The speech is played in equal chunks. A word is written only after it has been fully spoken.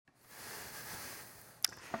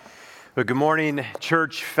Well, good morning,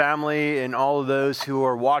 church family, and all of those who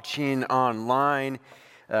are watching online.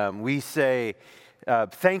 We say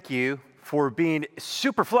thank you for being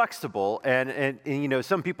super flexible. And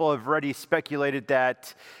some people have already speculated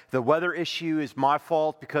that the weather issue is my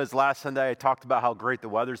fault because last Sunday I talked about how great the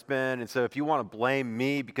weather's been. And so if you want to blame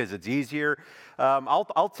me because it's easier,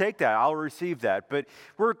 I'll take that. I'll receive that. But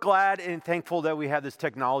we're glad and thankful that we have this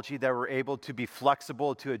technology that we're able to be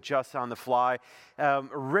flexible to adjust on the fly.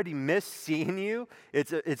 Already miss seeing you.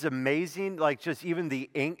 It's amazing. Like just even the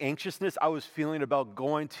anxiousness I was feeling about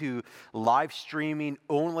going to live streaming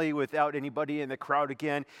only without anybody in the crowd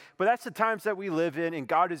again. But that's the times that we live in, and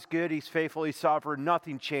God is good. He's faithful. He's sovereign.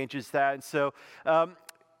 Nothing changes that. And so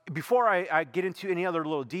before I get into any other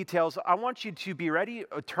little details, I want you to be ready.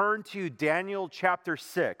 Turn to Daniel chapter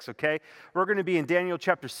 6, okay? We're going to be in Daniel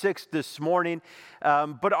chapter 6 this morning,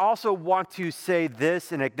 but I also want to say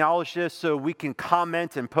this and acknowledge this so we can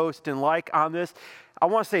comment and post and like on this. I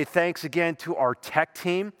want to say thanks again to our tech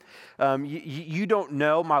team. You don't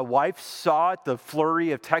know, my wife saw it, the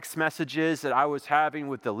flurry of text messages that I was having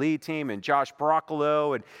with the lead team and Josh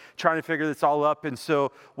Broccolo and trying to figure this all up. And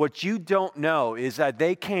so what you don't know is that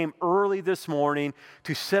they came early this morning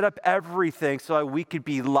to set up everything so that we could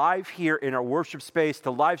be live here in our worship space to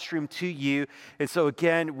live stream to you. And so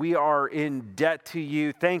again, we are in debt to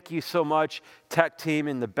you. Thank you so much, tech team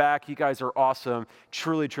in the back. You guys are awesome.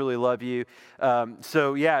 Truly, truly love you.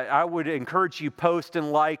 So yeah, I would encourage you post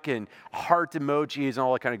and like and heart emojis and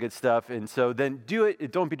all that kind of good stuff. And so then do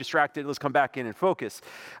it. Don't be distracted. Let's come back in and focus.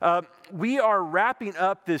 We are wrapping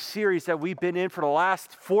up this series that we've been in for the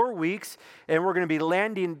last 4 weeks, and we're going to be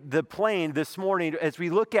landing the plane this morning as we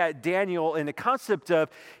look at Daniel and the concept of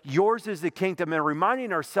yours is the kingdom, and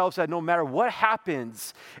reminding ourselves that no matter what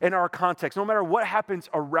happens in our context, no matter what happens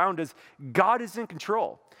around us, God is in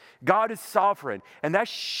control. God is sovereign, and that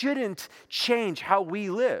shouldn't change how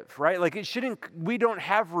we live, right? Like we don't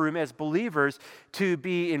have room as believers to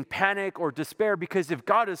be in panic or despair, because if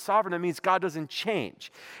God is sovereign, that means God doesn't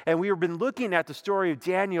change. And we have been looking at the story of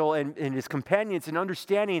Daniel and his companions and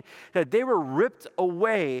understanding that they were ripped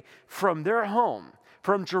away from their home,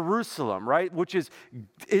 from Jerusalem, right? Which is,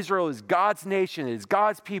 Israel is God's nation, it's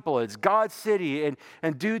God's people, it's God's city.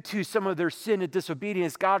 And due to some of their sin and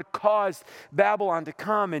disobedience, God caused Babylon to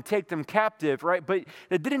come and take them captive, right? But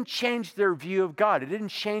it didn't change their view of God. It didn't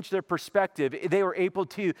change their perspective. They were able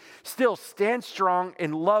to still stand strong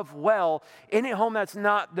and love well in a home that's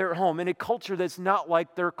not their home, in a culture that's not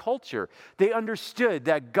like their culture. They understood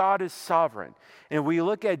that God is sovereign. And we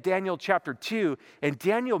look at Daniel chapter 2, and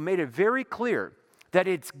Daniel made it very clear that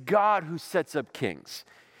it's God who sets up kings.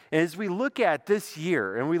 And as we look at this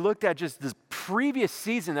year, and we looked at just this previous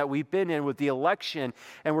season that we've been in with the election,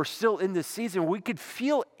 and we're still in this season, we could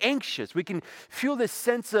feel anxious. We can feel this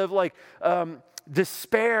sense of like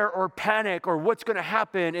despair or panic or what's going to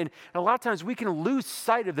happen. And a lot of times we can lose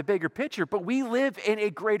sight of the bigger picture, but we live in a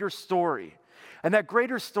greater story. And that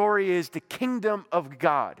greater story is the kingdom of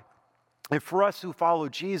God. And for us who follow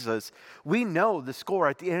Jesus, we know the score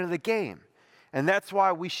at the end of the game. And that's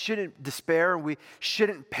why we shouldn't despair and we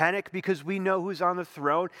shouldn't panic, because we know who's on the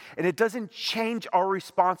throne. And it doesn't change our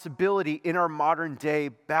responsibility in our modern day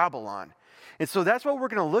Babylon. And so that's what we're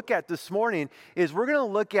going to look at this morning, is we're going to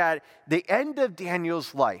look at the end of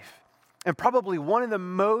Daniel's life. And probably one of the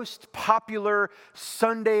most popular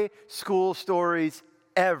Sunday school stories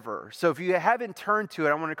ever. So if you haven't turned to it,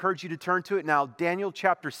 I want to encourage you to turn to it now, Daniel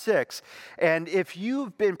chapter 6. And if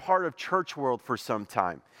you've been part of church world for some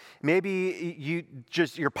time, maybe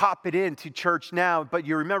you're popping into church now, but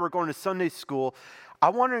you remember going to Sunday school, I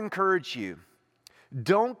want to encourage you,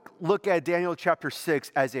 don't look at Daniel chapter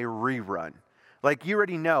 6 as a rerun. Like you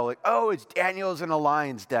already know, like, oh, it's Daniel's in a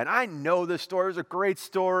lion's den. I know this story. It was a great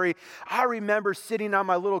story. I remember sitting on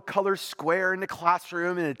my little color square in the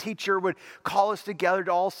classroom, and the teacher would call us together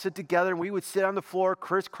to all sit together, and we would sit on the floor,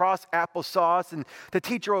 crisscross applesauce, and the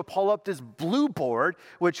teacher would pull up this blue board,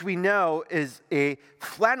 which we know is a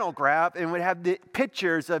flannel graph, and would have the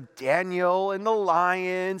pictures of Daniel and the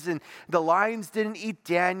lions didn't eat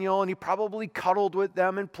Daniel, and he probably cuddled with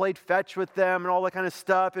them and played fetch with them and all that kind of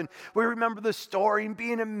stuff. And we remember the story and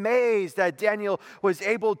being amazed that Daniel was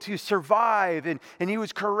able to survive and he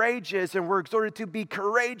was courageous, and we're exhorted to be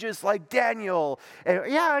courageous like Daniel. And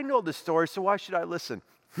yeah, I know the story, so why should I listen?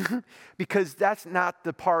 Because that's not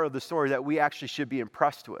the part of the story that we actually should be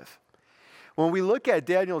impressed with. When we look at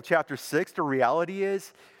Daniel chapter 6, the reality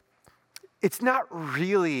is it's not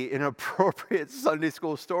really an appropriate Sunday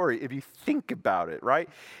school story if you think about it, right?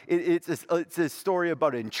 It's a story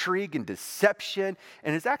about intrigue and deception,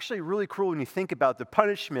 and it's actually really cruel when you think about the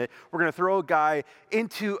punishment. We're going to throw a guy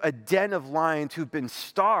into a den of lions who've been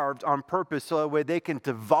starved on purpose so that way they can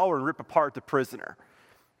devour and rip apart the prisoner.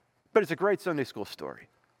 But it's a great Sunday school story.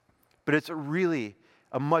 But it's really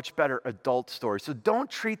a much better adult story. So don't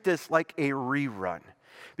treat this like a rerun,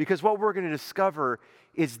 because what we're going to discover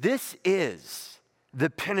is this is the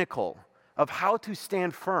pinnacle of how to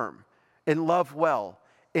stand firm and love well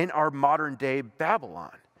in our modern day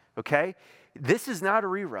Babylon, okay? This is not a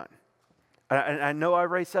rerun. And I know I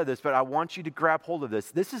already said this, but I want you to grab hold of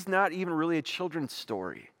this. This is not even really a children's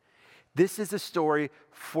story. This is a story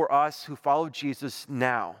for us who follow Jesus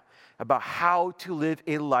now, about how to live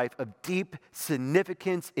a life of deep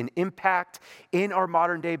significance and impact in our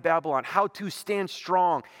modern day Babylon, how to stand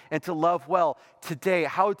strong and to love well today,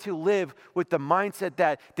 how to live with the mindset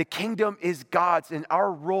that the kingdom is God's and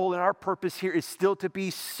our role and our purpose here is still to be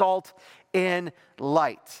salt and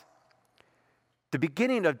light. The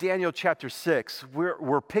beginning of Daniel chapter 6,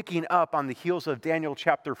 we're picking up on the heels of Daniel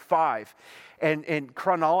chapter 5. And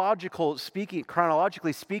chronologically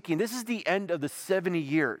speaking, this is the end of the 70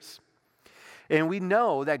 years. And we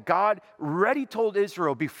know that God already told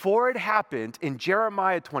Israel before it happened in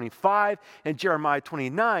Jeremiah 25 and Jeremiah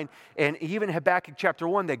 29 and even Habakkuk chapter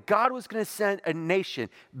 1 that God was going to send a nation,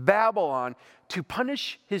 Babylon, to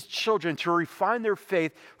punish his children, to refine their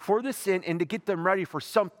faith for the sin and to get them ready for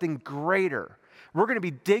something greater. We're going to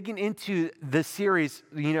be digging into the series,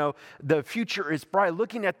 The Future is Bright,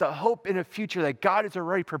 looking at the hope in a future that God has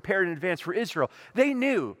already prepared in advance for Israel. They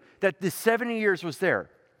knew that the 70 years was there.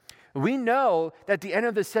 We know that at the end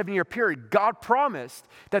of the 7-year period, God promised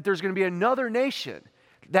that there's going to be another nation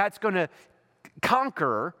that's going to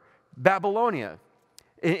conquer Babylonia.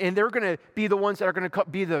 And they're going to be the ones that are going to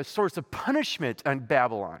be the source of punishment on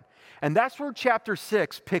Babylon. And that's where chapter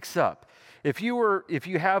 6 picks up. If you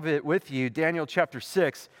have it with you, Daniel chapter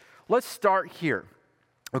 6, let's start here,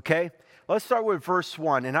 okay? Let's start with verse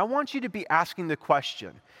 1. And I want you to be asking the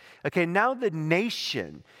question, okay, now the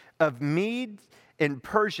nation of Medes and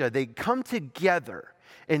Persia, they come together,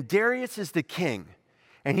 and Darius is the king,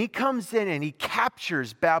 and he comes in and he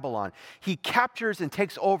captures Babylon. He captures and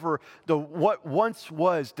takes over what once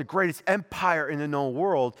was the greatest empire in the known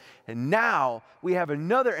world, and now we have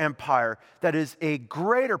another empire that is a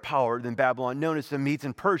greater power than Babylon, known as the Medes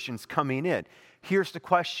and Persians, coming in. Here's the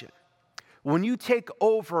question. When you take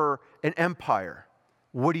over an empire,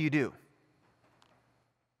 what do you do?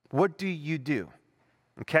 What do you do?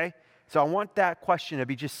 Okay? So I want that question to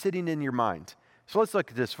be just sitting in your mind. So let's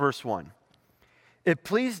look at this, verse 1. It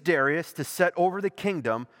pleased Darius to set over the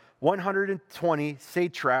kingdom 120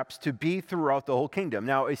 satraps to be throughout the whole kingdom.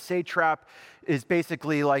 Now, a satrap is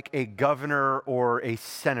basically like a governor or a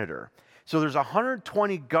senator. So there's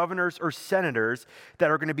 120 governors or senators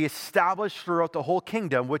that are going to be established throughout the whole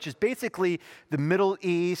kingdom, which is basically the Middle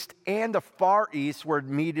East and the Far East, where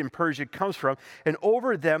Mede and Persia comes from, and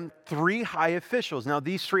over them 3 high officials. Now,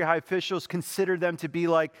 these 3 high officials consider them to be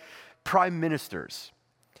like prime ministers.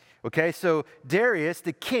 Okay, so Darius,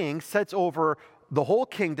 the king, sets over the whole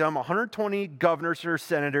kingdom, 120 governors or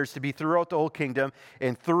senators to be throughout the whole kingdom,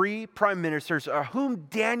 and 3 prime ministers, of whom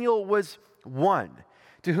Daniel was one,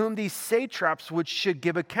 to whom these satraps should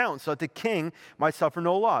give account, so that the king might suffer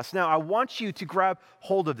no loss. Now, I want you to grab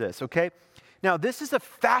hold of this, okay? Now, this is a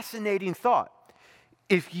fascinating thought.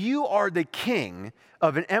 If you are the king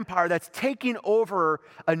of an empire that's taking over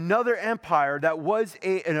another empire that was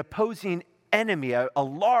an opposing enemy, a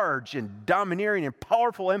large and domineering and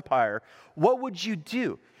powerful empire, what would you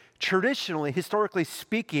do? Traditionally, historically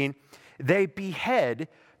speaking, they behead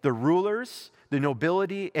the rulers, the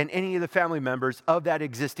nobility, and any of the family members of that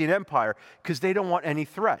existing empire because they don't want any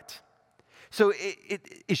threat. So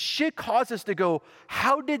it should cause us to go,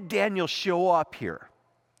 how did Daniel show up here?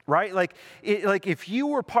 Right? Like if you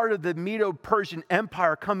were part of the Medo-Persian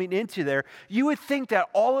Empire coming into there, you would think that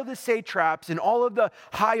all of the satraps and all of the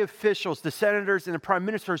high officials, the senators and the prime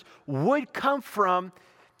ministers, would come from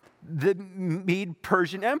the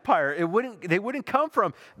Mede-Persian Empire. They wouldn't come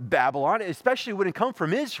from Babylon, especially wouldn't come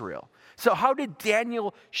from Israel. So how did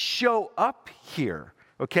Daniel show up here?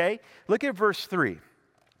 Okay, look at verse 3.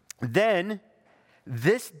 Then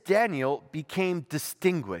this Daniel became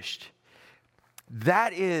distinguished.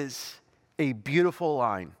 That is a beautiful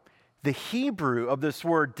line. The Hebrew of this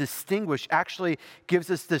word distinguished actually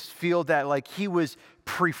gives us this feel that like he was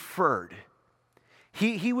preferred.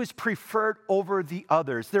 He was preferred over the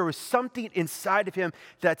others. There was something inside of him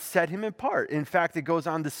that set him apart. In fact, it goes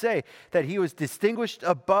on to say that he was distinguished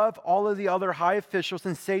above all of the other high officials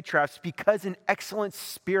and satraps because an excellent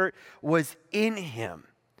spirit was in him.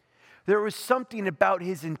 There was something about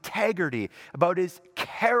his integrity, about his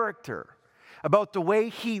character, about the way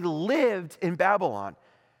he lived in Babylon.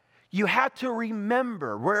 You have to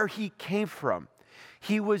remember where he came from.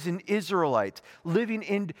 He was an Israelite living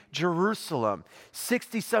in Jerusalem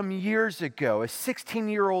 60-some years ago. A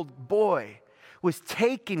 16-year-old boy was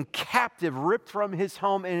taken captive, ripped from his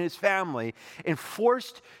home and his family, and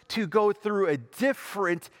forced to go through a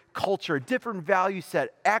different culture, a different value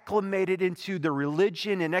set, acclimated into the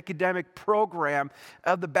religion and academic program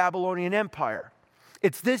of the Babylonian Empire.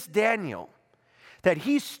 It's this Daniel that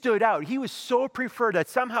he stood out. He was so preferred that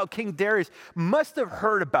somehow King Darius must have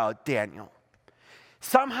heard about Daniel.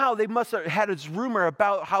 Somehow they must have had this rumor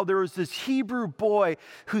about how there was this Hebrew boy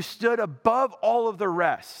who stood above all of the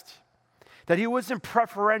rest, that he wasn't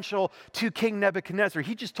preferential to King Nebuchadnezzar.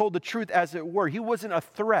 He just told the truth as it were. He wasn't a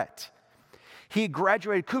threat. He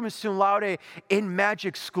graduated cum laude in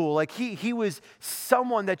magic school. Like he was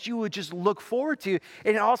someone that you would just look forward to.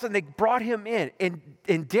 And all of a sudden they brought him in.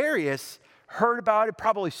 And Darius heard about it,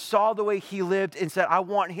 probably saw the way he lived and said, I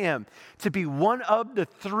want him to be one of the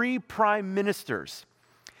 3 prime ministers.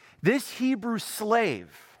 This Hebrew slave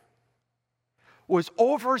was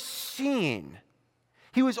overseeing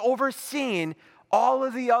all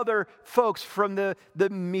of the other folks from the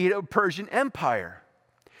Medo-Persian Empire.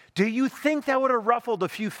 Do you think that would have ruffled a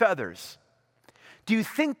few feathers? Do you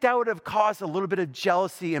think that would have caused a little bit of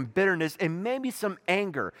jealousy and bitterness and maybe some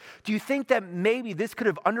anger? Do you think that maybe this could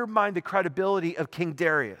have undermined the credibility of King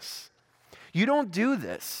Darius? You don't do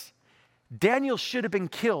this. Daniel should have been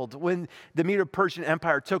killed when the Medo-Persian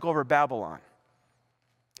Empire took over Babylon.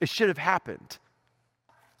 It should have happened.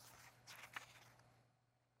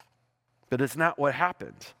 But it's not what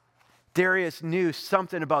happened. Darius knew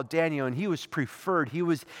something about Daniel, and he was preferred. He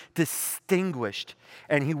was distinguished.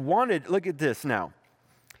 And he wanted, look at this now,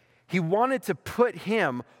 he wanted to put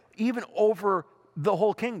him even over the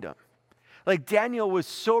whole kingdom. Like Daniel was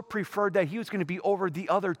so preferred that he was going to be over the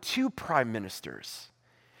other 2 prime ministers.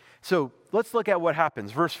 So let's look at what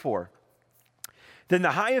happens. Verse 4. Then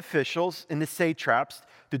the high officials and the satraps,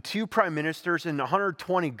 the 2 prime ministers and the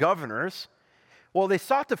 120 governors, well, they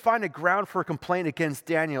sought to find a ground for a complaint against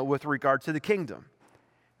Daniel with regard to the kingdom.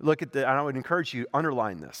 Look at I would encourage you to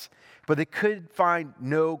underline this. But they could find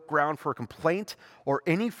no ground for a complaint or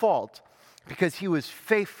any fault because he was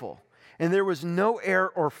faithful, and there was no error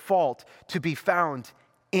or fault to be found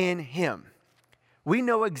in him. We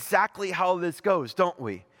know exactly how this goes, don't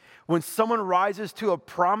we? When someone rises to a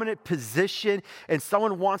prominent position and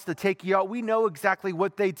someone wants to take you out, we know exactly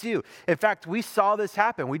what they do. In fact, we saw this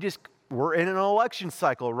happen. We're in an election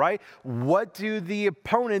cycle, right? What do the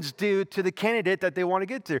opponents do to the candidate that they want to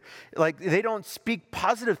get to? Like, they don't speak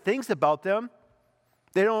positive things about them.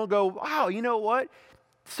 They don't go, wow, you know what?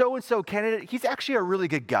 So-and-so candidate, he's actually a really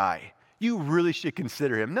good guy. You really should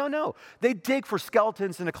consider him. No. They dig for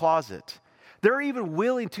skeletons in a closet. They're even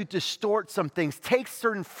willing to distort some things, take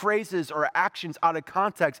certain phrases or actions out of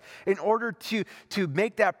context in order to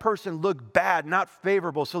make that person look bad, not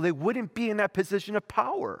favorable, so they wouldn't be in that position of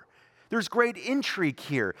power. There's great intrigue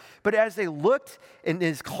here. But as they looked in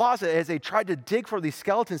his closet, as they tried to dig for these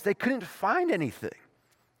skeletons, they couldn't find anything.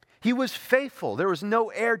 He was faithful. There was no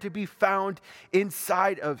error to be found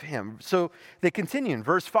inside of him. So they continue in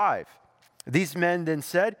verse 5. These men then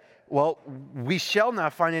said, well, we shall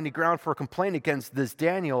not find any ground for a complaint against this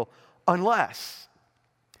Daniel unless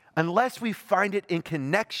we find it in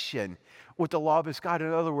connection with the law of his God.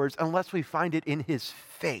 In other words, unless we find it in his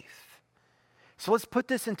faith. So let's put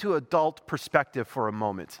this into adult perspective for a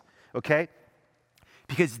moment, okay?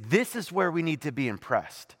 Because this is where we need to be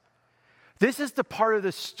impressed. This is the part of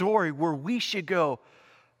the story where we should go,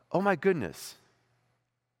 oh my goodness,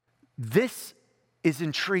 this is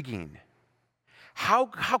intriguing. How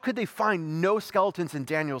could they find no skeletons in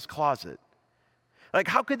Daniel's closet? Like,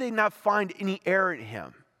 how could they not find any error in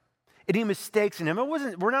him? Any mistakes in him?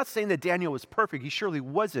 We're not saying that Daniel was perfect. He surely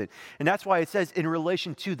wasn't. And that's why it says in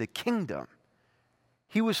relation to the kingdom.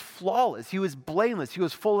 He was flawless. He was blameless. He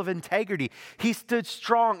was full of integrity. He stood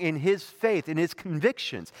strong in his faith, in his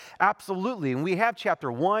convictions. Absolutely. And we have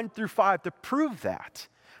chapter 1 through 5 to prove that.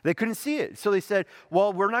 They couldn't see it. So they said,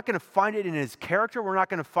 well, we're not going to find it in his character. We're not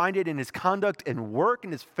going to find it in his conduct and work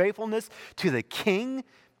and his faithfulness to the king.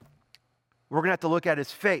 We're going to have to look at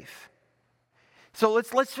his faith. So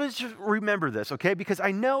let's just remember this, okay? Because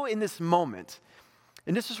I know in this moment,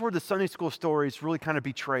 And this is where the Sunday school stories really kind of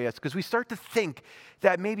betray us, because we start to think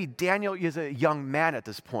that maybe Daniel is a young man at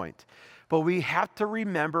this point. But we have to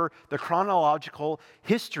remember the chronological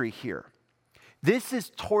history here. This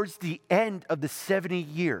is towards the end of the 70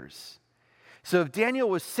 years. So if Daniel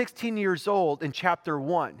was 16 years old in chapter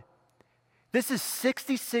 1, this is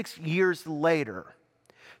 66 years later.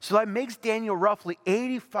 So that makes Daniel roughly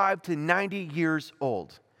 85 to 90 years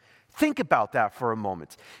old. Think about that for a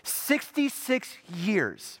moment. 66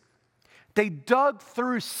 years. They dug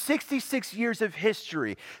through 66 years of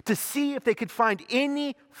history to see if they could find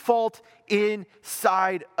any fault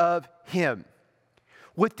inside of him.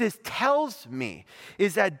 What this tells me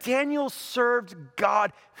is that Daniel served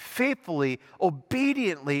God faithfully,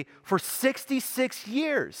 obediently for 66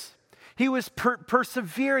 years. He was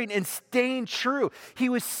persevering and staying true. He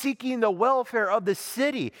was seeking the welfare of the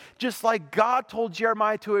city, just like God told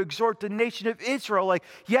Jeremiah to exhort the nation of Israel. Like,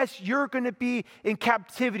 yes, you're going to be in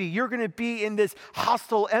captivity. You're going to be in this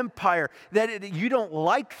hostile empire that you don't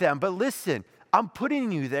like them. But listen, I'm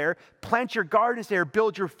putting you there. Plant your gardens there.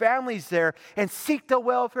 Build your families there. And seek the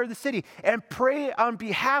welfare of the city. And pray on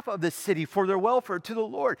behalf of the city for their welfare to the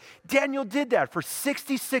Lord. Daniel did that for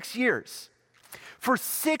 66 years. For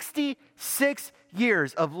 66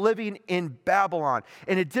 years of living in Babylon,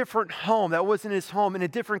 in a different home that wasn't his home, in a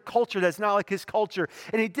different culture that's not like his culture,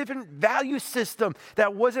 in a different value system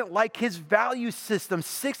that wasn't like his value system.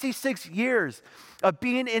 66 years of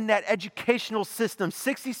being in that educational system,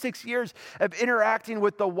 66 years of interacting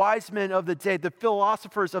with the wise men of the day, the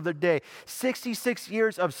philosophers of the day, 66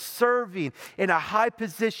 years of serving in a high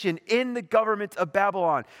position in the government of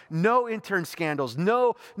Babylon. No intern scandals,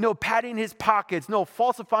 no padding his pockets, no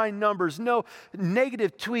falsifying numbers, no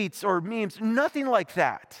negative tweets or memes, nothing like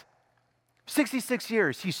that. 66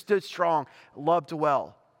 years, he stood strong, loved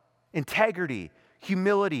well. Integrity,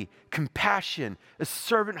 humility, compassion, a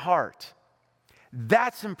servant heart.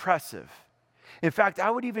 That's impressive. In fact, I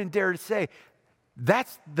would even dare to say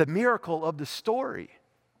that's the miracle of the story.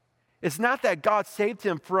 It's not that God saved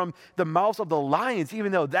him from the mouths of the lions,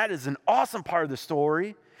 even though that is an awesome part of the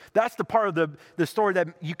story. That's the part of the story that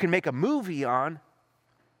you can make a movie on.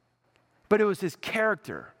 But it was his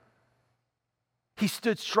character. He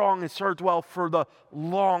stood strong and served well for the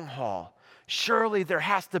long haul. Surely there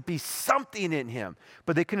has to be something in him,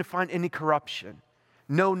 but they couldn't find any corruption,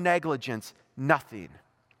 no negligence, nothing.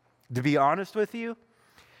 To be honest with you,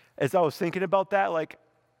 as I was thinking about that,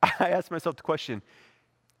 I asked myself the question,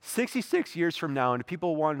 66 years from now, and if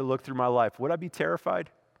people wanted to look through my life, would I be terrified?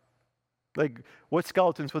 What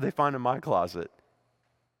skeletons would they find in my closet?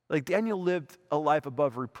 Daniel lived a life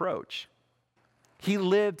above reproach. He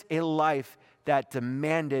lived a life that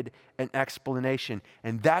demanded an explanation,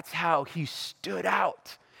 and that's how he stood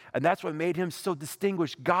out. And that's what made him so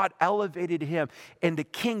distinguished. God elevated him, and the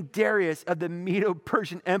King Darius of the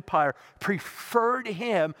Medo-Persian Empire preferred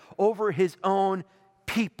him over his own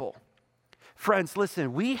people. Friends,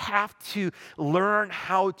 listen, we have to learn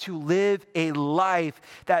how to live a life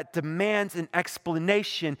that demands an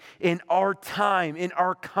explanation in our time, in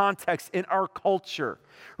our context, in our culture.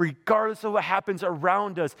 Regardless of what happens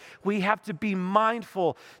around us, we have to be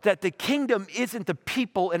mindful that the kingdom isn't the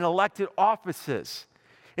people in elected offices.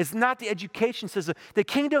 It's not the education system. The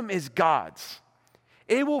kingdom is God's.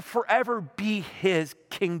 It will forever be his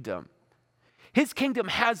kingdom. His kingdom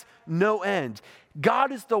has no end.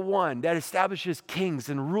 God is the one that establishes kings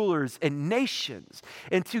and rulers and nations.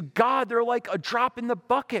 And to God, they're like a drop in the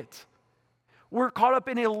bucket. We're caught up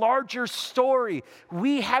in a larger story.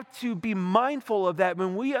 We have to be mindful of that.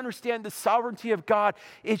 When we understand the sovereignty of God,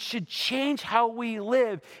 it should change how we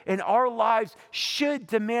live, and our lives should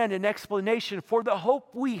demand an explanation for the hope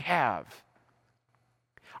we have.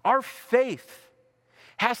 Our faith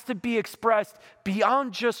has to be expressed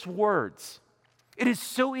beyond just words. It is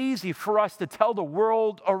so easy for us to tell the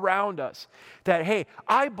world around us that, hey,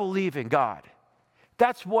 I believe in God.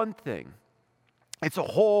 That's one thing. It's a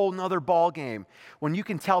whole nother ballgame when you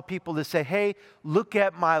can tell people to say, hey, look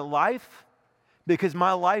at my life, because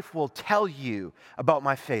my life will tell you about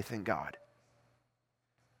my faith in God.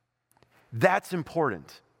 That's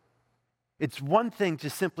important. It's one thing to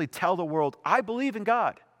simply tell the world, I believe in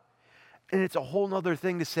God. And it's a whole nother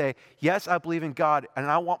thing to say, yes, I believe in God, and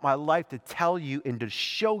I want my life to tell you and to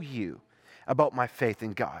show you about my faith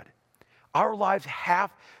in God. Our lives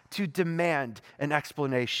have to demand an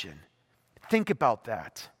explanation. Think about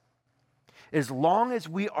that. As long as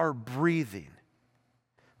we are breathing,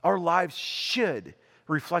 our lives should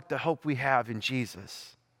reflect the hope we have in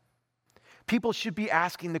Jesus. People should be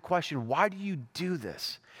asking the question, why do you do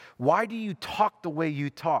this? Why do you talk the way you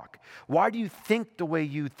talk? Why do you think the way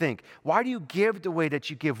you think? Why do you give the way that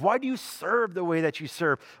you give? Why do you serve the way that you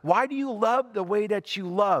serve? Why do you love the way that you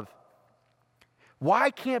love?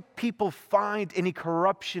 Why can't people find any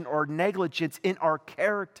corruption or negligence in our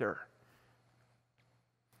character?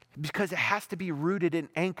 Because it has to be rooted and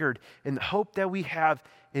anchored in the hope that we have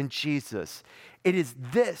in Jesus. It is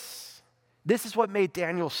this. This is what made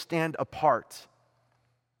Daniel stand apart.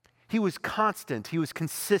 He was constant. He was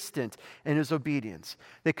consistent in his obedience.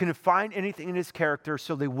 They couldn't find anything in his character,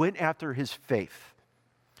 so they went after his faith.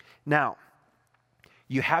 Now,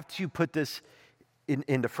 you have to put this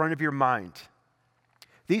in the front of your mind.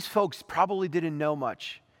 These folks probably didn't know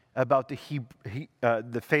much about the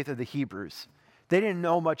faith of the Hebrews. They didn't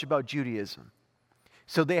know much about Judaism,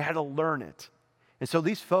 so they had to learn it. And so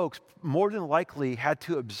these folks more than likely had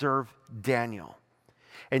to observe Daniel.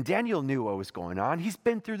 And Daniel knew what was going on. He's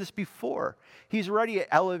been through this before. He's already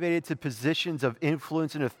elevated to positions of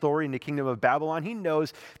influence and authority in the kingdom of Babylon. He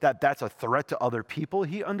knows that that's a threat to other people.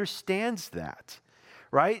 He understands that,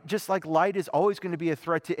 right? Just like light is always going to be a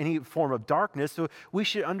threat to any form of darkness. So we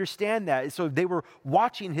should understand that. So they were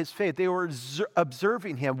watching his faith. They were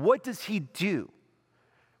observing him. What does he do?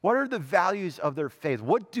 What are the values of their faith?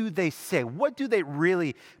 What do they say? What do they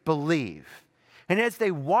really believe? And as they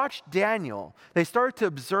watched Daniel, they started to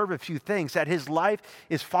observe a few things, that his life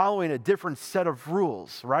is following a different set of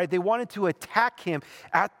rules, right? They wanted to attack him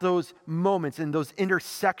at those moments and those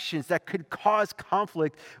intersections that could cause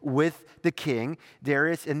conflict with the king,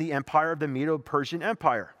 Darius, and the empire of the Medo-Persian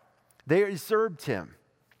Empire. They observed him.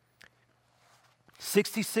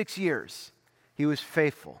 66 years, he was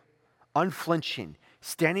faithful, unflinching,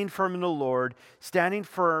 standing firm in the Lord, standing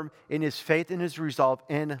firm in his faith and his resolve,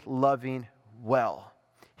 and loving well.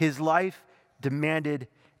 His life demanded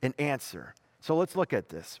an answer. So let's look at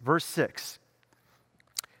this. Verse 6.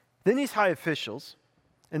 Then these high officials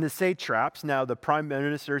and the satraps, now the prime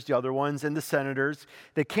ministers, the other ones, and the senators,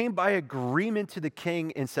 they came by agreement to the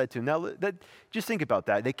king and said to him. Now, just think about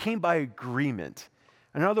that. They came by agreement.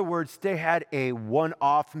 In other words, they had a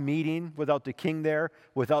one-off meeting without the king there,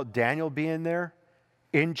 without Daniel being there.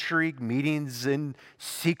 Intrigue, meetings in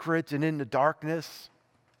secret and in the darkness.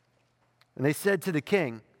 And they said to the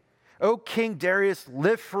king, "O King Darius,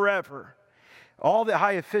 live forever." All the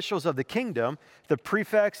high officials of the kingdom, the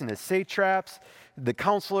prefects and the satraps, the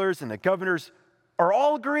counselors and the governors, are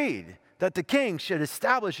all agreed that the king should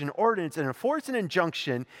establish an ordinance and enforce an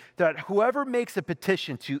injunction that whoever makes a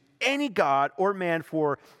petition to any god or man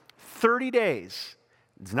for 30 days,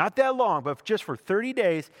 it's not that long, but just for 30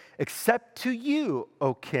 days, except to you,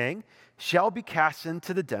 O king, shall be cast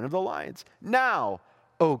into the den of the lions. Now,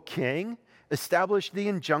 O king, establish the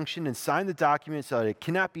injunction and sign the document so that it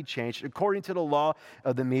cannot be changed according to the law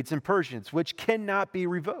of the Medes and Persians, which cannot be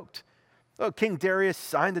revoked. So King Darius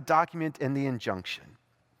signed the document and the injunction.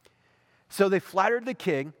 So they flattered the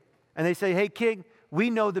king, and they say, "Hey, king,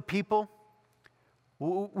 we know the people.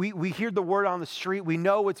 We hear the word on the street. We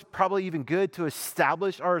know it's probably even good to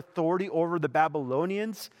establish our authority over the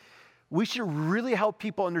Babylonians. We should really help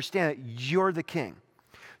people understand that you're the king.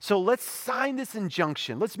 So let's sign this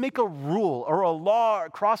injunction. Let's make a rule or a law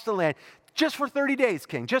across the land just for 30 days,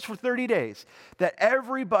 king, just for 30 days, that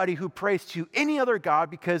everybody who prays to any other god,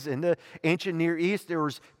 because in the ancient Near East, there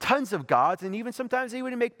was tons of gods, and even sometimes they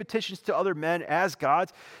would make petitions to other men as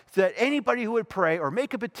gods, so that anybody who would pray or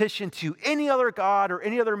make a petition to any other god or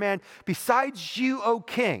any other man besides you, O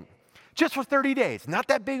king, just for 30 days, not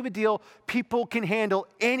that big of a deal, people can handle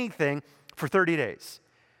anything for 30 days.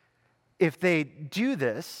 If they do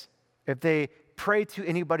this, if they pray to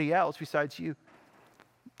anybody else besides you,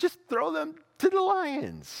 just throw them to the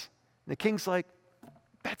lions." And the king's like,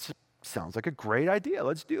 "That sounds like a great idea.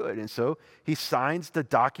 Let's do it." And so he signs the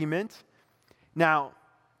document. Now,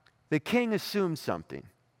 the king assumes something,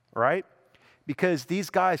 right? Because these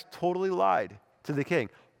guys totally lied to the king.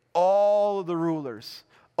 All of the rulers,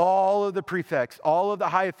 all of the prefects, all of the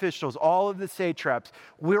high officials, all of the satraps,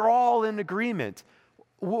 we're all in agreement.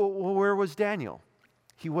 Where was Daniel?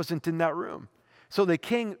 He wasn't in that room. So the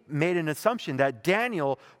king made an assumption that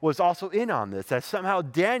Daniel was also in on this, that somehow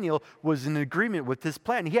Daniel was in agreement with this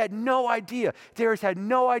plan. He had no idea. Darius had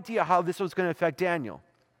no idea how this was going to affect Daniel.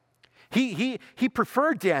 He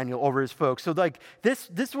preferred Daniel over his folks. So like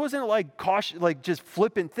this wasn't like caution, like just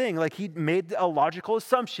flippant thing. Like he made a logical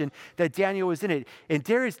assumption that Daniel was in it. And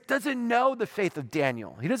Darius doesn't know the faith of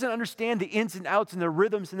Daniel. He doesn't understand the ins and outs and the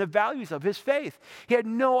rhythms and the values of his faith. He had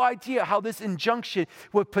no idea how this injunction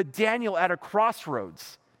would put Daniel at a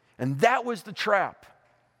crossroads. And that was the trap.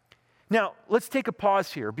 Now, let's take a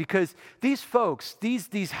pause here because these folks,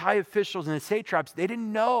 these high officials and the satraps, they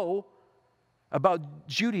didn't know about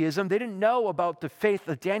Judaism. They didn't know about the faith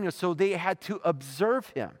of Daniel, so they had to observe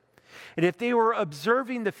him. And if they were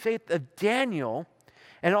observing the faith of Daniel,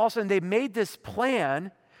 and all of a sudden they made this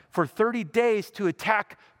plan for 30 days to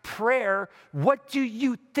attack prayer, what do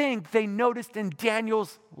you think they noticed in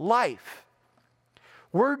Daniel's life?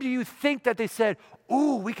 Where do you think that they said,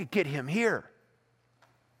 ooh, we could get him here?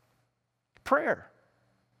 Prayer.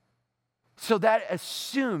 So that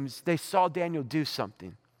assumes they saw Daniel do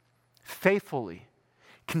something faithfully,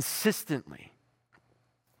 consistently,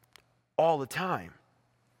 all the time.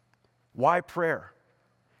 Why prayer?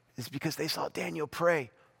 It's because they saw Daniel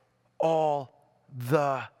pray all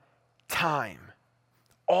the time.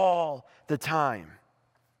 All the time.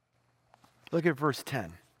 Look at verse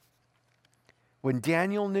 10. When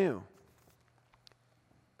Daniel knew,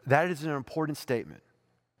 that is an important statement.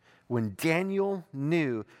 When Daniel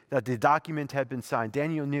knew that the document had been signed,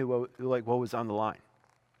 Daniel knew what was on the line.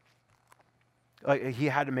 He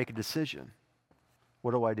had to make a decision.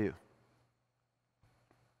 What do I do?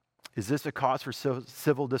 Is this a cause for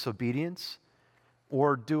civil disobedience?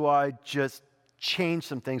 Or do I just change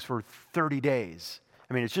some things for 30 days?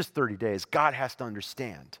 I mean, it's just 30 days. God has to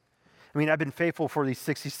understand. I mean, I've been faithful for these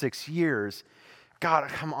 66 years. God,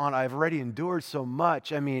 come on, I've already endured so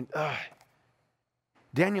much. I mean,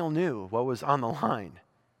 Daniel knew what was on the line.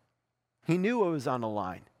 He knew what was on the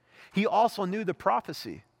line. He also knew the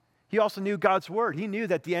prophecy. He also knew God's word. He knew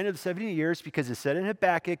that at the end of the 70 years, because it said in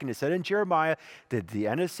Habakkuk and it said in Jeremiah, that at the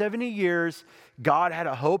end of 70 years, God had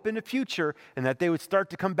a hope in the future and that they would start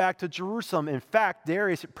to come back to Jerusalem. In fact,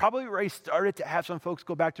 Darius probably already started to have some folks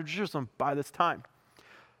go back to Jerusalem by this time.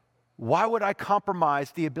 Why would I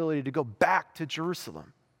compromise the ability to go back to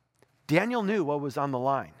Jerusalem? Daniel knew what was on the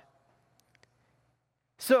line.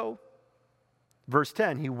 So, verse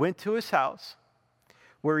 10, he went to his house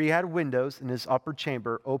where he had windows in his upper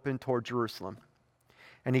chamber open toward Jerusalem.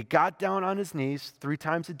 And he got down on his knees 3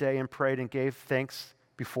 times a day and prayed and gave thanks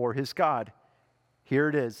before his God. Here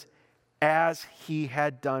it is, as he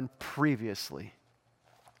had done previously.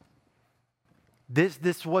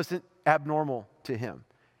 This wasn't abnormal to him.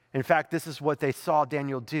 In fact, this is what they saw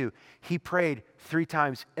Daniel do. He prayed 3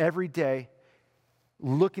 times every day,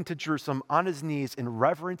 looking to Jerusalem on his knees in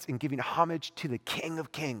reverence and giving homage to the King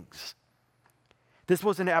of Kings. This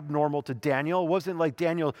wasn't abnormal to Daniel. It wasn't like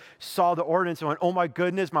Daniel saw the ordinance and went, oh my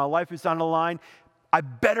goodness, my life is on the line. I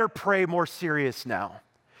better pray more serious now.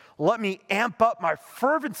 Let me amp up my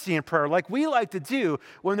fervency in prayer like we like to do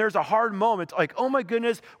when there's a hard moment. Like, oh my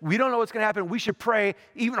goodness, we don't know what's going to happen. We should pray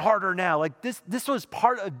even harder now. Like this was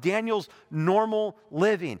part of Daniel's normal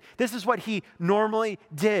living. This is what he normally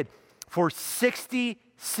did. For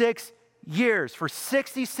 66 years. For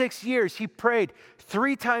 66 years, he prayed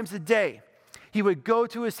 3 times a day. He would go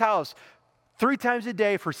to his house 3 times a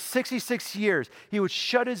day for 66 years. He would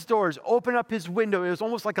shut his doors, open up his window. It was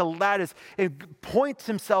almost like a lattice, and point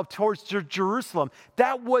himself towards Jerusalem.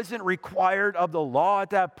 That wasn't required of the law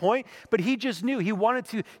at that point, but he just knew. He wanted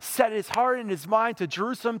to set his heart and his mind to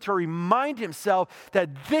Jerusalem to remind himself that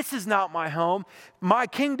this is not my home. My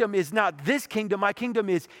kingdom is not this kingdom. My kingdom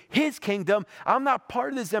is his kingdom. I'm not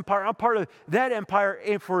part of this empire. I'm part of that empire.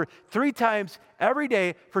 And for 3 times every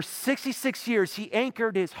day, for 66 years, he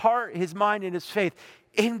anchored his heart, his mind, and his faith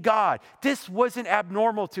in God. This wasn't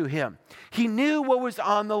abnormal to him. He knew what was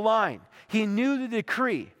on the line. He knew the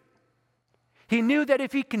decree. He knew that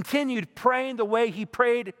if he continued praying the way he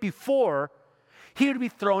prayed before, he would be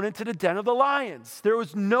thrown into the den of the lions. There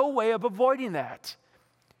was no way of avoiding that.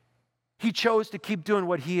 He chose to keep doing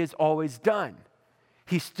what he has always done.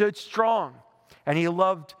 He stood strong and he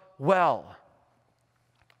loved well.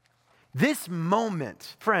 This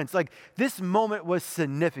moment, friends, this moment was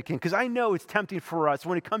significant because I know it's tempting for us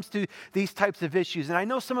when it comes to these types of issues. And I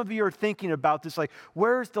know some of you are thinking about this,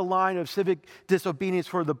 where's the line of civic disobedience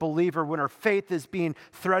for the believer when our faith is being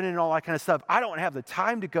threatened and all that kind of stuff? I don't have the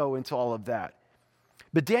time to go into all of that.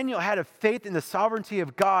 But Daniel had a faith in the sovereignty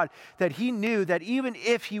of God that he knew that even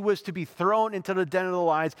if he was to be thrown into the den of the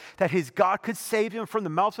lions, that his God could save him from the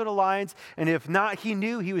mouths of the lions. And if not, he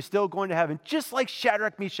knew he was still going to heaven, just like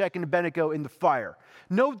Shadrach, Meshach, and Abednego in the fire.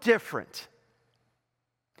 No different.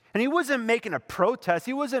 And he wasn't making a protest.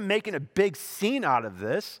 He wasn't making a big scene out of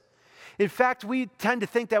this. In fact, we tend to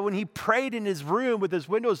think that when he prayed in his room with his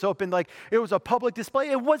windows open, it was a public display.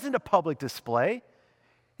 It wasn't a public display.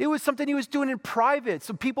 It was something he was doing in private.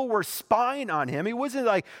 So people were spying on him. He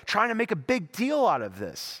wasn't trying to make a big deal out of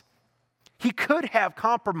this. He could have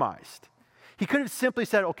compromised. He could have simply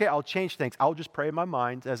said, okay, I'll change things. I'll just pray in my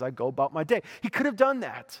mind as I go about my day. He could have done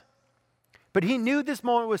that. But he knew this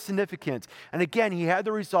moment was significant. And again, he had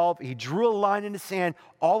the resolve. He drew a line in the sand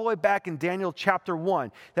all the way back in Daniel chapter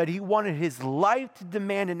 1 that he wanted his life to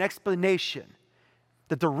demand an explanation.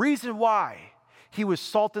 That the reason why he was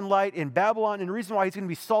salt and light in Babylon and the reason why he's going to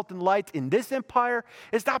be salt and light in this empire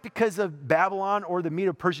is not because of Babylon or the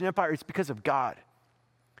Medo-Persian Empire. It's because of God.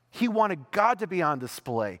 He wanted God to be on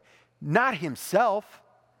display, not himself.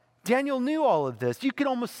 Daniel knew all of this. You could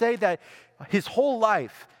almost say that his whole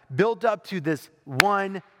life built up to this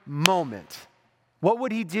one moment. What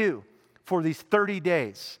would he do for these 30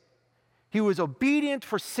 days? He was obedient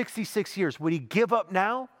for 66 years. Would he give up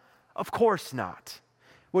now? Of course not.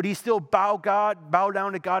 Would he still bow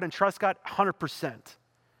down to God and trust God? 100%.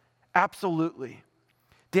 Absolutely.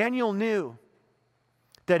 Daniel knew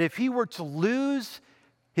that if he were to lose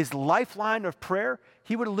his lifeline of prayer,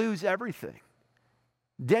 he would lose everything.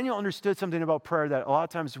 Daniel understood something about prayer that a lot of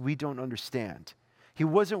times we don't understand. He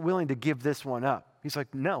wasn't willing to give this one up. He's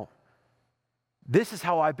like, no, this is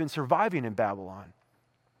how I've been surviving in Babylon.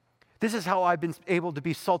 This is how I've been able to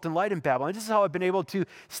be salt and light in Babylon. This is how I've been able to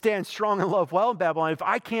stand strong and love well in Babylon. If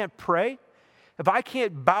I can't pray, if I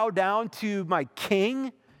can't bow down to my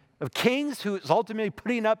king of kings who is ultimately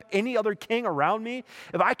putting up any other king around me,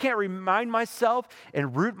 if I can't remind myself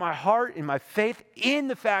and root my heart and my faith in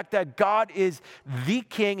the fact that God is the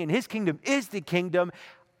king and his kingdom is the kingdom,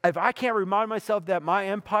 if I can't remind myself that my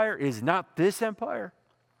empire is not this empire,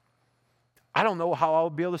 I don't know how I'll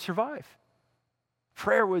be able to survive.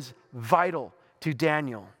 Prayer was vital to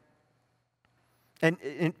Daniel. And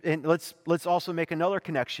let's also make another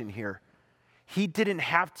connection here. He didn't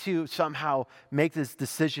have to somehow make this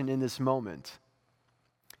decision in this moment.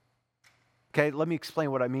 Okay, let me explain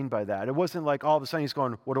what I mean by that. It wasn't like all of a sudden he's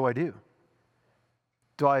going, what do I do?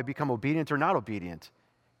 Do I become obedient or not obedient?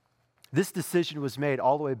 This decision was made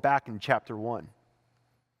all the way back in chapter 1.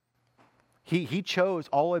 He chose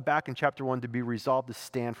all the way back in chapter 1 to be resolved to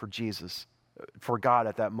stand for Jesus, for God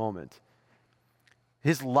at that moment.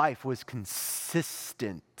 His life was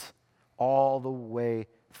consistent all the way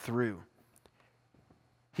through.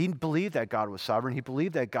 He believed that God was sovereign. He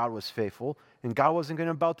believed that God was faithful, and God wasn't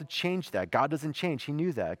about to change that. God doesn't change. He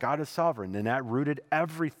knew that. God is sovereign, and that rooted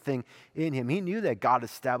everything in him. He knew that God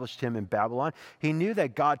established him in Babylon. He knew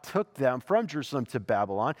that God took them from Jerusalem to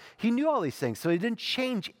Babylon. He knew all these things, so he didn't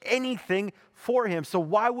change anything for him. So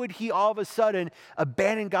why would he all of a sudden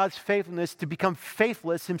abandon God's faithfulness to become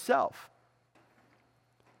faithless himself?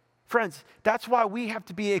 Friends, that's why we have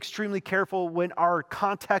to be extremely careful when our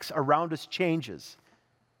context around us changes.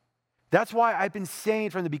 That's why I've been saying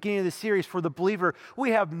from the beginning of the series, for the believer, we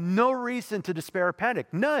have no reason to despair or panic.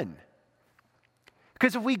 None.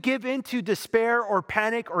 Because if we give in to despair or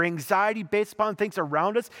panic or anxiety based upon things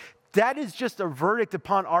around us, that is just a verdict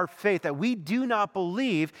upon our faith that we do not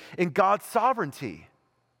believe in God's sovereignty.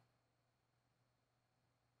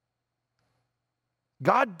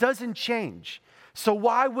 God doesn't change. So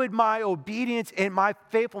why would my obedience and my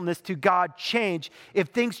faithfulness to God change if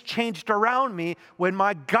things changed around me when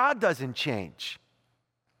my God doesn't change?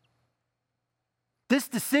 This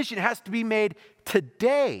decision has to be made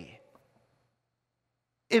today.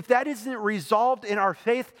 If that isn't resolved in our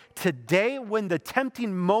faith today, when the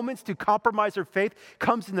tempting moments to compromise our faith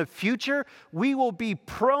comes in the future, we will be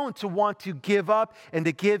prone to want to give up and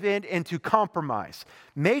to give in and to compromise.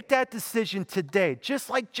 Make that decision today, just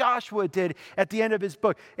like Joshua did at the end of his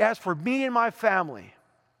book. As for me and my family,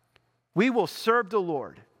 we will serve the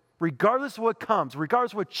Lord. Regardless of what comes,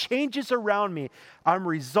 regardless of what changes around me, I'm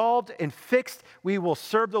resolved and fixed. We will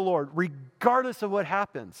serve the Lord, regardless of what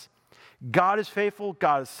happens. God is faithful.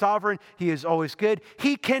 God is sovereign. He is always good.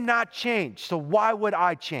 He cannot change. So why would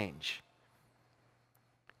I change?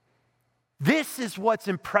 This is what's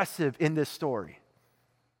impressive in this story.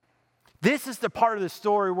 This is the part of the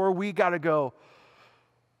story where we got to go,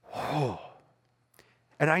 whoa.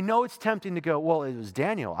 And I know it's tempting to go, well, it was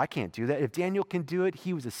Daniel. I can't do that. If Daniel can do it,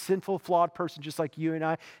 he was a sinful, flawed person just like you and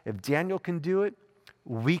I. If Daniel can do it,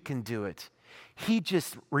 we can do it. He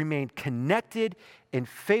just remained connected and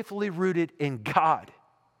faithfully rooted in God.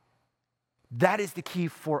 That is the key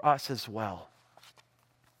for us as well.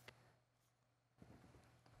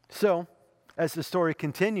 So, as the story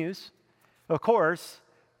continues, of course,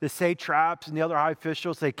 the satraps and the other high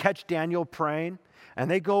officials, they catch Daniel praying,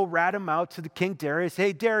 and they go rat him out to the King Darius.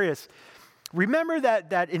 Hey, Darius, remember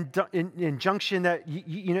that injunction that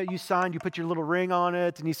you signed, you put your little ring on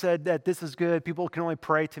it, and you said that this is good. People can only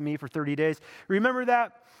pray to me for 30 days. Remember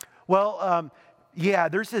that? Well, yeah,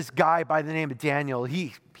 there's this guy by the name of Daniel.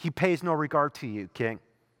 He pays no regard to you, King.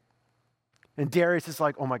 And Darius is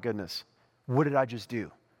like, oh my goodness, what did I just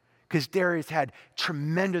do? because Darius had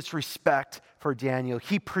tremendous respect for Daniel.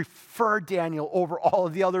 He preferred Daniel over all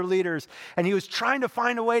of the other leaders, and he was trying to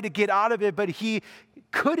find a way to get out of it, but he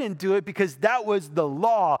couldn't do it because that was the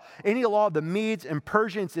law. Any law of the Medes and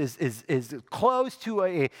Persians is close to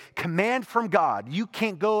a command from God. You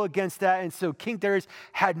can't go against that, and so King Darius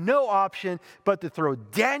had no option but to throw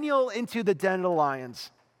Daniel into the den of the lions.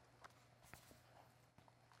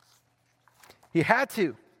 He had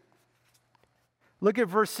to. Look at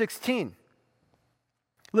verse 16.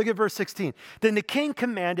 Look at verse 16. Then the king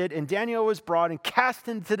commanded, and Daniel was brought and cast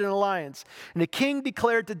into the lions. And the king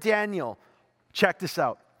declared to Daniel, check this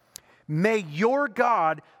out, may your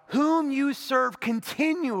God, whom you serve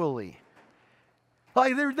continually.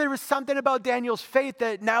 Like there was something about Daniel's faith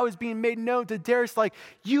that now is being made known to Darius, like,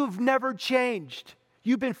 you've never changed.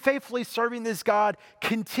 You've been faithfully serving this God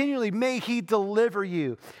continually. May he deliver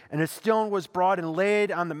you. And a stone was brought and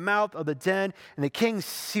laid on the mouth of the den, and the king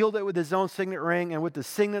sealed it with his own signet ring and with the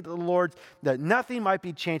signet of the Lord, that nothing might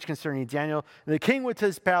be changed concerning Daniel. And the king went to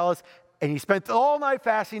his palace, and he spent all night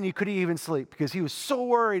fasting, and he couldn't even sleep because he was so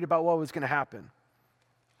worried about what was going to happen.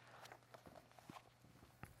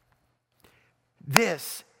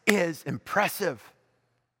 This is impressive.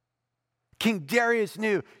 King Darius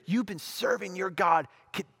knew you've been serving your God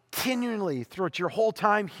continually throughout your whole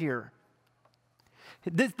time here.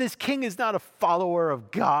 This king is not a follower of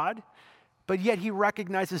God, but yet he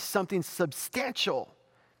recognizes something substantial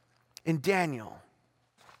in Daniel.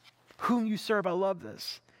 Whom you serve, I love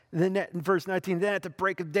this. And then in verse 19, then at the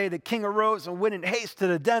break of day, the king arose and went in haste to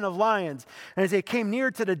the den of lions. And as they came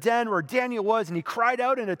near to the den where Daniel was, and he cried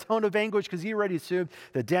out in a tone of anguish because he already assumed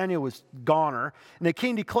that Daniel was goner. And the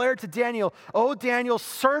king declared to Daniel, O Daniel,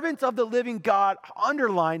 servant of the living God,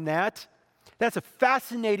 underline that. That's a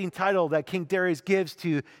fascinating title that King Darius gives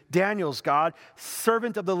to Daniel's God,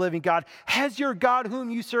 servant of the living God. Has your God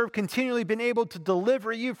whom you serve continually been able to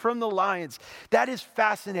deliver you from the lions? That is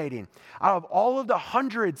fascinating. Out of all of the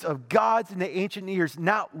hundreds of gods in the ancient years,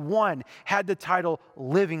 not one had the title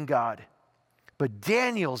living God. But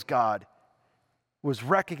Daniel's God was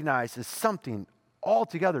recognized as something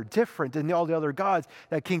altogether different than all the other gods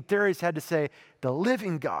that King Darius had to say, the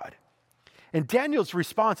living God. And Daniel's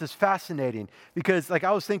response is fascinating because, like,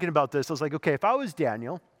 I was thinking about this. I was like, okay, if I was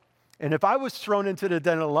Daniel and if I was thrown into the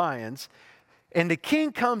den of lions and the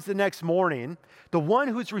king comes the next morning, the one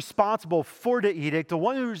who's responsible for the edict, the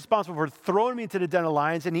one who's responsible for throwing me into the den of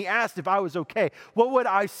lions, and he asked if I was okay, what would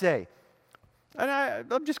I say? And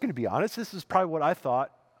I'm just going to be honest. This is probably what I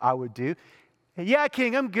thought I would do. Yeah,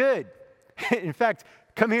 king, I'm good. In fact,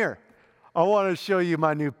 come here. I want to show you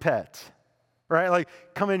my new pet. Right? Like,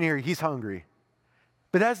 come in here, he's hungry.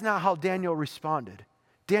 But that's not how Daniel responded.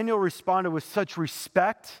 Daniel responded with such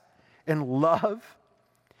respect and love.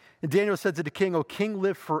 And Daniel said to the king, "O king,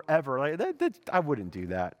 live forever." Like, I wouldn't do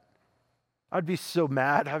that. I'd be so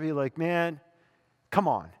mad. I'd be like, man, come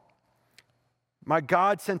on. My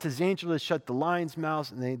God sent his angel to shut the lions'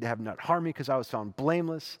 mouths, and they have not harmed me because I was found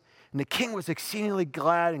blameless. And the king was exceedingly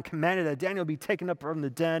glad and commanded that Daniel be taken up from the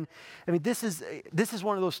den. I mean, this is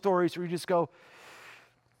one of those stories where you just go,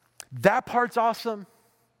 that part's awesome,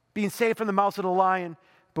 being safe from the mouth of the lion,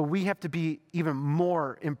 but we have to be even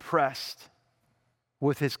more impressed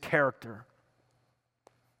with his character.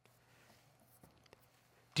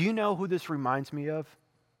 Do you know who this reminds me of?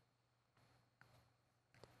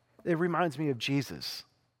 It reminds me of Jesus.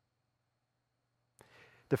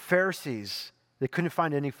 The Pharisees, they couldn't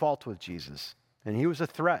find any fault with Jesus, and he was a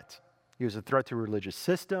threat. He was a threat to a religious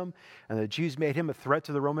system, and the Jews made him a threat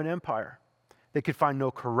to the Roman Empire. They could find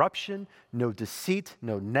no corruption, no deceit,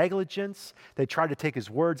 no negligence. They tried to take his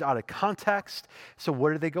words out of context. So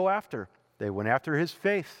what did they go after? They went after his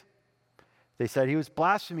faith. They said he was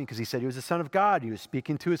blaspheming because he said he was the Son of God. He was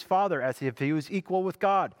speaking to his Father as if he was equal with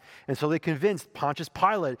God. And so they convinced Pontius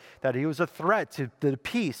Pilate that he was a threat to the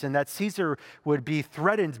peace and that Caesar would be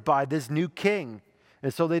threatened by this new king.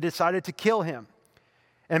 And so they decided to kill him.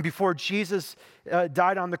 And before Jesus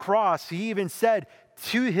died on the cross, he even said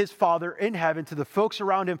to his Father in heaven, to the folks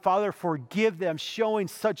around him, "Father, forgive them," showing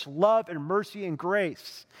such love and mercy and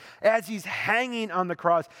grace. As he's hanging on the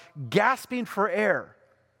cross, gasping for air,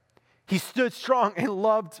 he stood strong and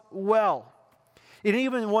loved well. And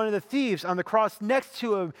even one of the thieves on the cross next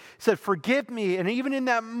to him said, "Forgive me." And even in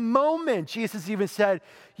that moment, Jesus even said,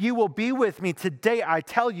 "You will be with me today. I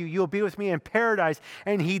tell you, you will be with me in paradise."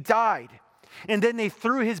 And he died. And then they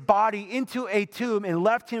threw his body into a tomb and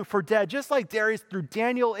left him for dead. Just like Darius threw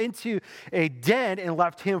Daniel into a den and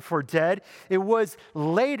left him for dead, it was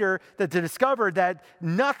later that they discovered that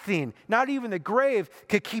nothing, not even the grave,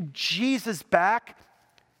 could keep Jesus back.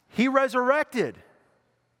 He resurrected.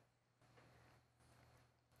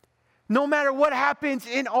 No matter what happens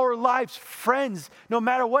in our lives, friends, no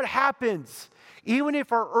matter what happens, even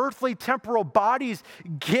if our earthly temporal bodies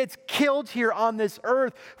get killed here on this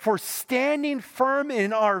earth for standing firm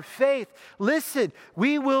in our faith, listen,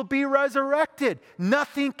 we will be resurrected.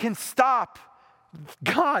 Nothing can stop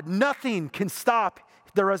God. Nothing can stop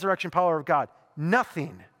the resurrection power of God.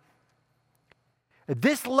 Nothing.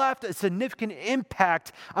 This left a significant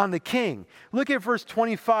impact on the king. Look at verse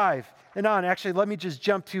 25 and on. Actually, let me just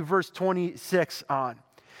jump to verse 26 on.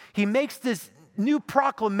 He makes this new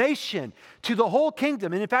proclamation to the whole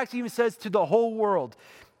kingdom. And in fact, he even says to the whole world.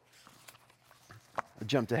 I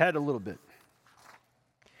jumped ahead a little bit.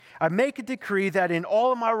 I make a decree that in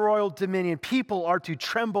all of my royal dominion, people are to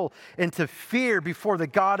tremble and to fear before the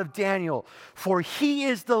God of Daniel. For he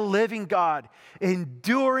is the living God,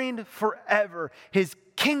 enduring forever. His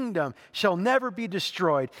kingdom shall never be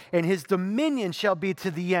destroyed, and his dominion shall be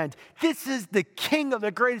to the end. This is the king of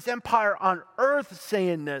the greatest empire on earth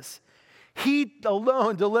saying this. He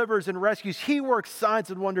alone delivers and rescues. He works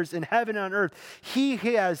signs and wonders in heaven and on earth. He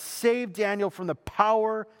has saved Daniel from the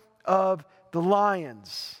power of the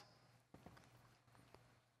lions.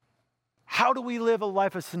 How do we live a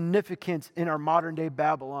life of significance in our modern day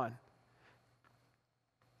Babylon?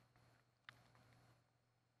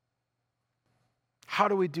 How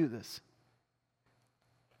do we do this?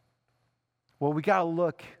 Well, we got to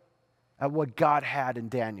look at what God had in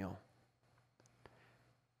Daniel.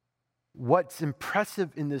 What's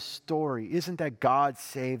impressive in this story isn't that God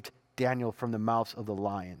saved Daniel from the mouths of the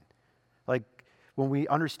lion. Like, when we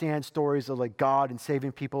understand stories of like God and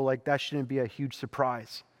saving people, like that shouldn't be a huge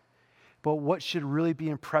surprise. But what should really be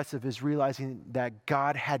impressive is realizing that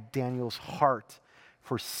God had Daniel's heart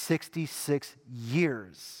for 66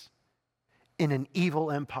 years in an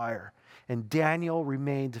evil empire, and Daniel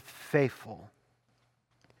remained faithful.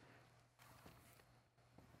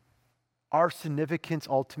 Our significance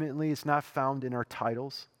ultimately is not found in our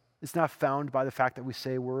titles. It's not found by the fact that we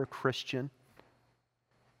say we're a Christian.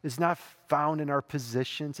 It's not found in our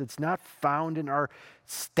positions. It's not found in our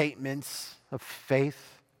statements of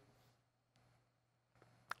faith.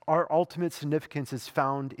 Our ultimate significance is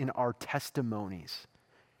found in our testimonies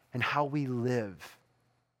and how we live.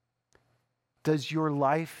 Does your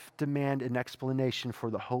life demand an explanation for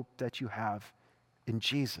the hope that you have in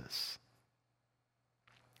Jesus?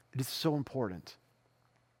 It is so important.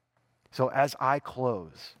 So as I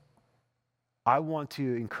close, I want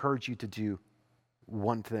to encourage you to do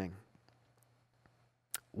one thing.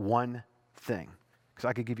 One thing. Because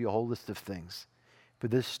I could give you a whole list of things.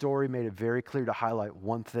 But this story made it very clear to highlight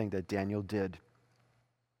one thing that Daniel did.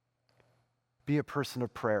 Be a person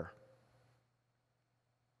of prayer.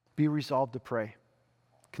 Be resolved to pray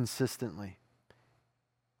consistently.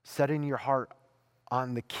 Setting your heart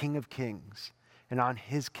on the King of Kings and on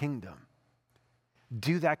his kingdom.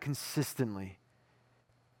 Do that consistently.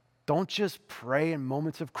 Don't just pray in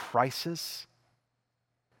moments of crisis.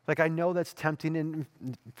 Like, I know that's tempting, and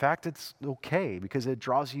in fact, it's okay because it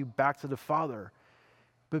draws you back to the Father.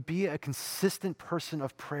 But be a consistent person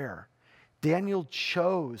of prayer. Daniel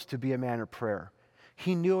chose to be a man of prayer.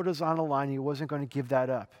 He knew it was on the line. He wasn't going to give that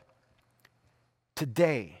up.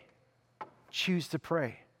 Today, choose to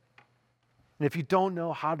pray. And if you don't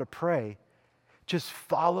know how to pray, just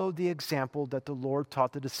follow the example that the Lord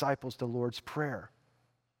taught the disciples, the Lord's Prayer.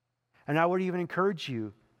 And I would even encourage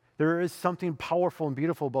you, there is something powerful and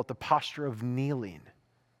beautiful about the posture of kneeling.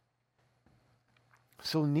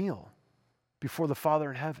 So kneel before the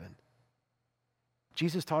Father in heaven.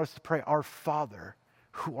 Jesus taught us to pray, Our Father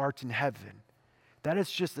who art in heaven. That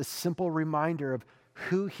is just a simple reminder of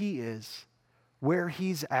who he is, where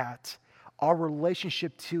he's at, our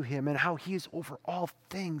relationship to him, and how he is over all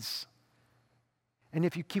things. And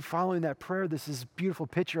if you keep following that prayer, this is a beautiful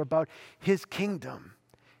picture about his kingdom.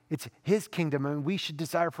 It's his kingdom, and we should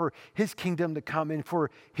desire for his kingdom to come and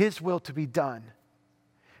for his will to be done.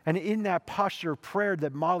 And in that posture of prayer,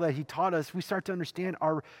 that model that he taught us, we start to understand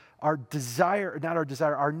our desire, not our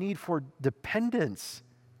desire, our need for dependence.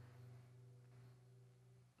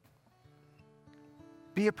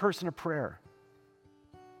 Be a person of prayer.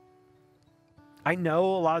 I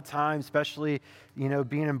know a lot of times, especially,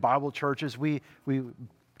 being in Bible churches, we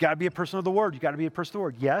got to be a person of the Word. You got to be a person of the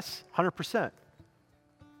Word. Yes, 100%.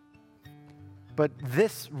 But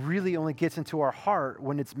this really only gets into our heart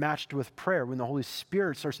when it's matched with prayer, when the Holy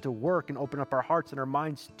Spirit starts to work and open up our hearts and our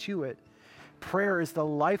minds to it. Prayer is the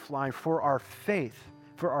lifeline for our faith,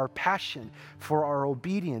 for our passion, for our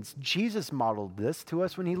obedience. Jesus modeled this to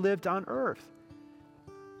us when he lived on earth.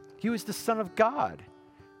 He was the Son of God.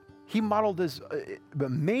 He modeled this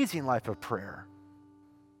amazing life of prayer.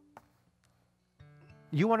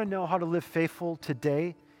 You want to know how to live faithful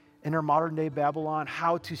today in our modern day Babylon,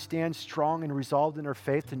 how to stand strong and resolved in our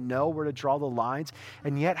faith, to know where to draw the lines,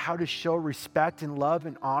 and yet how to show respect and love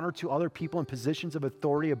and honor to other people in positions of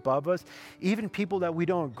authority above us, even people that we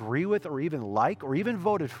don't agree with or even like or even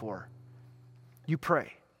voted for. You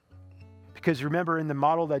pray. Because remember, in the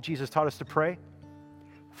model that Jesus taught us to pray,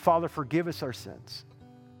 Father, forgive us our sins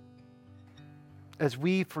as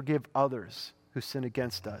we forgive others who sin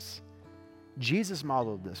against us. Jesus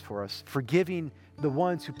modeled this for us, forgiving the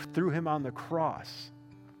ones who threw him on the cross.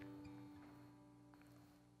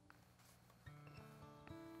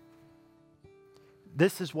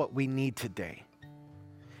 This is what we need today.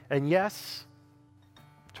 And yes,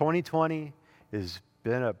 2020 has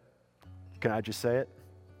been a, can I just say it?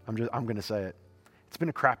 I'm going to say it. It's been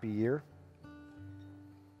a crappy year.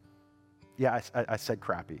 Yeah, I said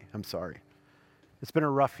crappy. I'm sorry. It's been a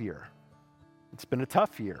rough year. It's been a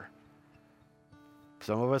tough year.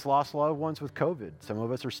 Some of us lost loved ones with COVID. Some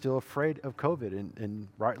of us are still afraid of COVID, and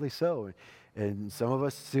rightly so. And some of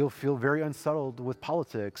us still feel very unsettled with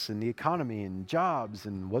politics and the economy and jobs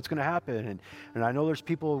and what's going to happen. And I know there's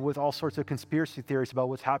people with all sorts of conspiracy theories about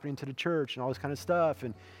what's happening to the church and all this kind of stuff.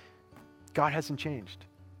 And God hasn't changed.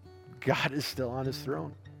 God is still on his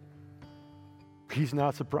throne. He's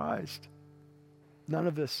not surprised. None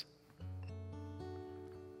of us.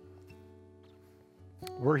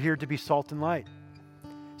 We're here to be salt and light.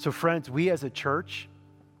 So friends, we as a church,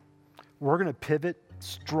 we're going to pivot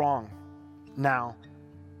strong now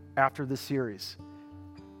after this series.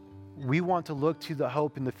 We want to look to the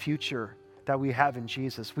hope in the future that we have in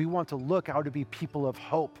Jesus. We want to look how to be people of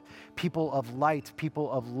hope, people of light,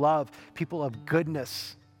 people of love, people of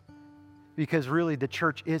goodness. Because really the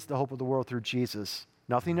church is the hope of the world through Jesus.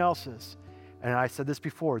 Nothing else is. And I said this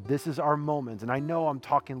before, this is our moment. And I know I'm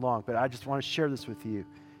talking long, but I just want to share this with you.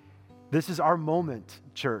 This is our moment,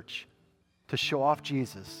 church, to show off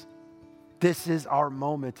Jesus. This is our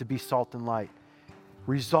moment to be salt and light.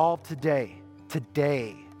 Resolve today,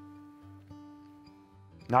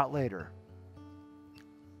 not later.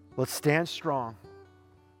 Let's stand strong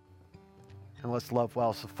and let's love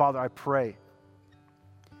well. So Father, I pray,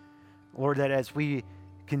 Lord, that as we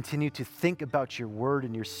continue to think about your word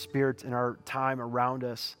and your spirit in our time around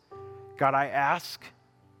us, God, I ask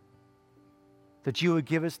that you would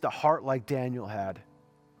give us the heart like Daniel had,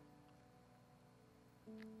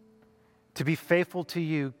 to be faithful to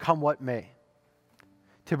you come what may,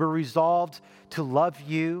 to be resolved to love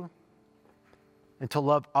you and to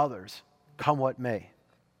love others come what may,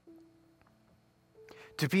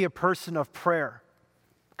 to be a person of prayer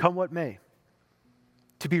come what may,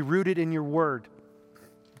 to be rooted in your word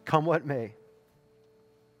come what may,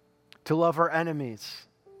 to love our enemies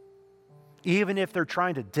even if they're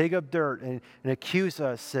trying to dig up dirt and accuse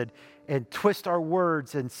us and twist our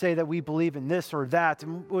words and say that we believe in this or that,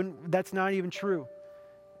 and when that's not even true.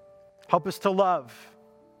 Help us to love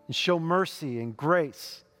and show mercy and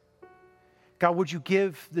grace. God, would you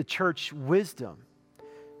give the church wisdom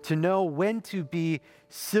to know when to be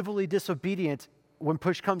civilly disobedient when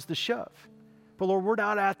push comes to shove? But Lord, we're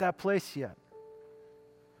not at that place yet.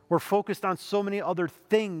 We're focused on so many other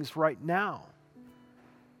things right now.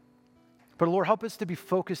 But Lord, help us to be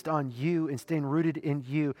focused on you and staying rooted in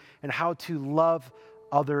you and how to love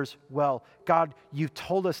others well. God, you've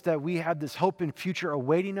told us that we have this hope and future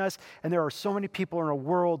awaiting us, and there are so many people in our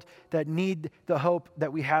world that need the hope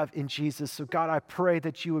that we have in Jesus. So God, I pray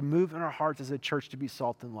that you would move in our hearts as a church to be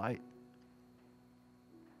salt and light.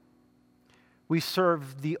 We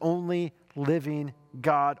serve the only living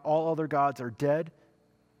God. All other gods are dead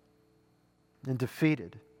and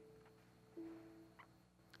defeated.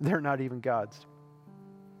 They're not even gods.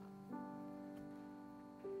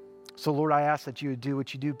 So Lord, I ask that you would do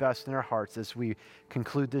what you do best in our hearts as we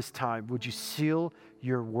conclude this time. Would you seal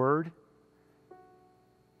your word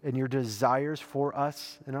and your desires for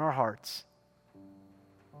us in our hearts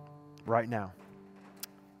right now?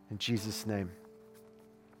 In Jesus' name,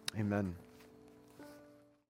 amen.